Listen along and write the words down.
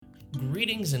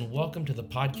Greetings and welcome to the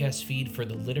podcast feed for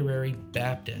the Literary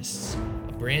Baptists,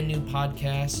 a brand new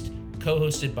podcast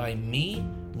co-hosted by me,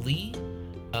 Lee,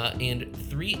 and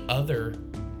three other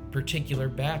particular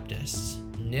Baptists,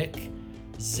 Nick,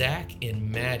 Zach,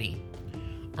 and Maddie.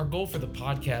 Our goal for the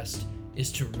podcast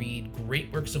is to read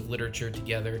great works of literature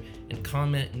together and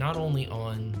comment not only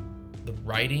on the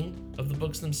writing of the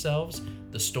books themselves,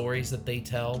 the stories that they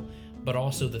tell, but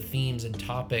also the themes and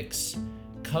topics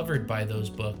covered by those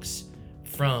books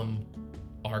from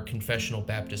our confessional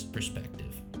Baptist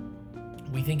perspective.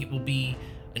 We think it will be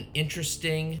an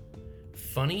interesting,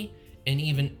 funny, and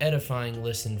even edifying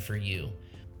listen for you.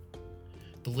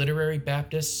 The Literary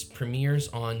Baptists premieres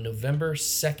on November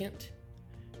 2nd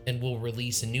and will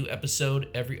release a new episode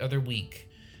every other week.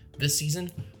 This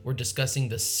season, we're discussing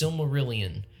The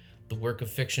Silmarillion, the work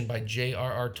of fiction by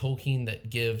J.R.R. Tolkien that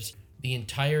gives the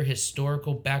entire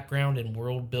historical background and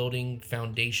world-building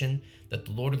foundation that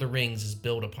The Lord of the Rings is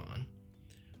built upon.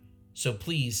 So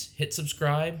please hit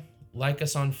subscribe, like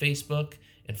us on Facebook,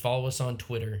 and follow us on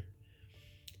Twitter.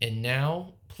 And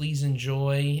now, please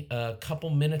enjoy a couple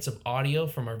minutes of audio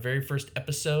from our very first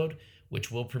episode,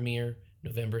 which will premiere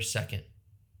November 2nd.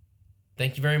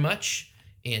 Thank you very much,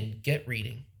 and get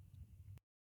reading.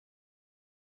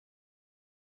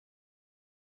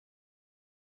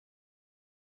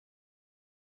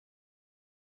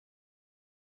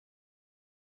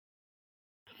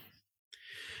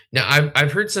 Now,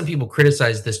 I've heard some people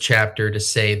criticize this chapter to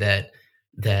say that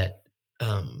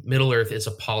Middle Earth is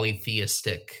a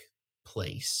polytheistic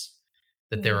place,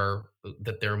 that there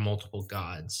are multiple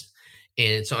gods,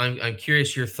 and so I'm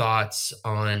curious your thoughts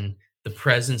on the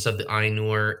presence of the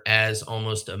Ainur as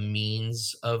almost a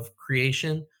means of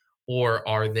creation, or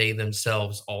are they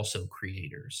themselves also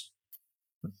creators?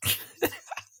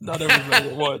 Not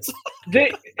everybody at once.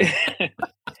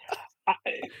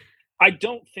 I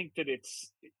don't think that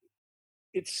it's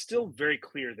still very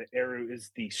clear that Eru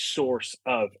is the source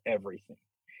of everything.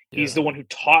 Yeah. He's the one who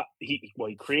he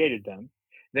created them.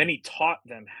 Then he taught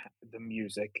them the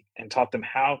music and taught them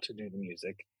how to do the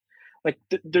music. Like,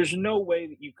 there's no way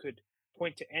that you could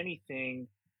point to anything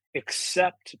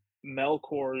except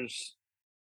Melkor's,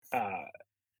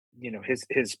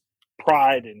 his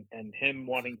pride and him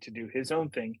wanting to do his own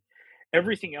thing.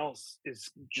 Everything else is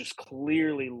just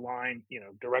clearly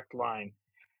direct line.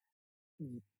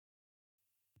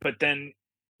 But then,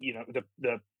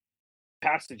 the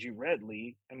passage you read,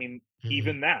 Lee, I mean,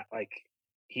 even that, like,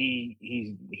 he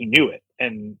knew it,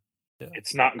 and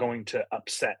it's not going to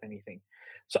upset anything.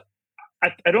 So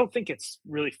I don't think it's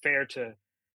really fair to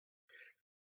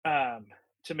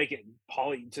make it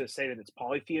to say that it's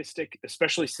polytheistic,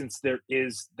 especially since there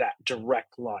is that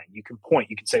direct line. You can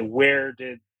say, where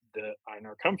did the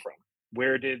Ainur come from?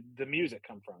 Where did the music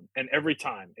come from? And every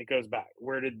time it goes back,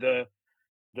 where did the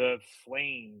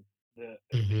flame, the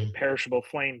imperishable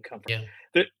flame come from?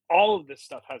 Yeah. All of this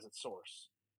stuff has its source.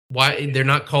 Why they're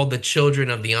not called the children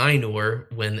of the Ainur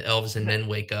when the elves and men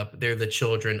wake up? They're the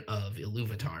children of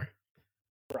Iluvatar.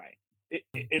 Right.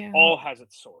 It all has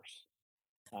its source.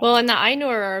 Well, and the Ainur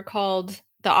are called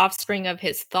the offspring of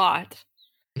his thought.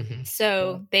 Mm-hmm.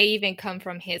 So they even come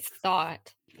from his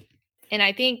thought. And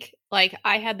I think, like,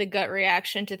 I had the gut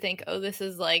reaction to think, oh, this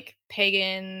is like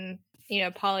pagan,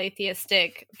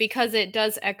 polytheistic, because it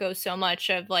does echo so much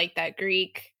of like that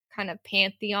Greek kind of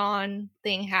pantheon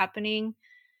thing happening.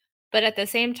 But at the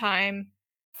same time,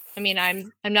 I mean,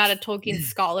 I'm not a Tolkien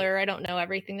scholar. I don't know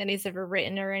everything that he's ever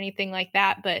written or anything like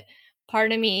that. But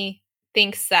part of me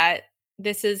thinks that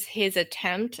this is his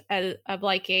attempt of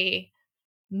like a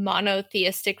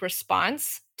monotheistic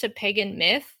response to pagan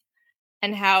myth,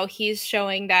 and how he's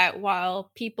showing that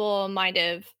while people might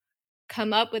have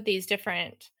come up with these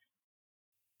different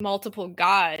multiple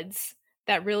gods,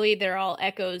 that really they're all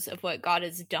echoes of what God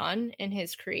has done in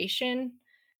his creation.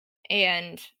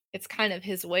 And it's kind of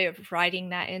his way of writing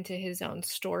that into his own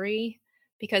story,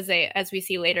 because they, as we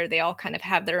see later, they all kind of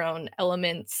have their own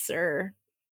elements or,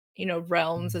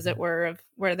 realms, as it were, of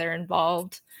where they're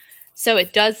involved. So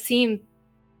it does seem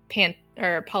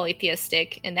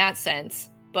polytheistic in that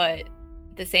sense, but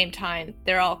at the same time,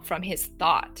 they're all from his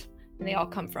thought, and they all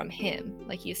come from him,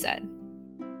 like you said.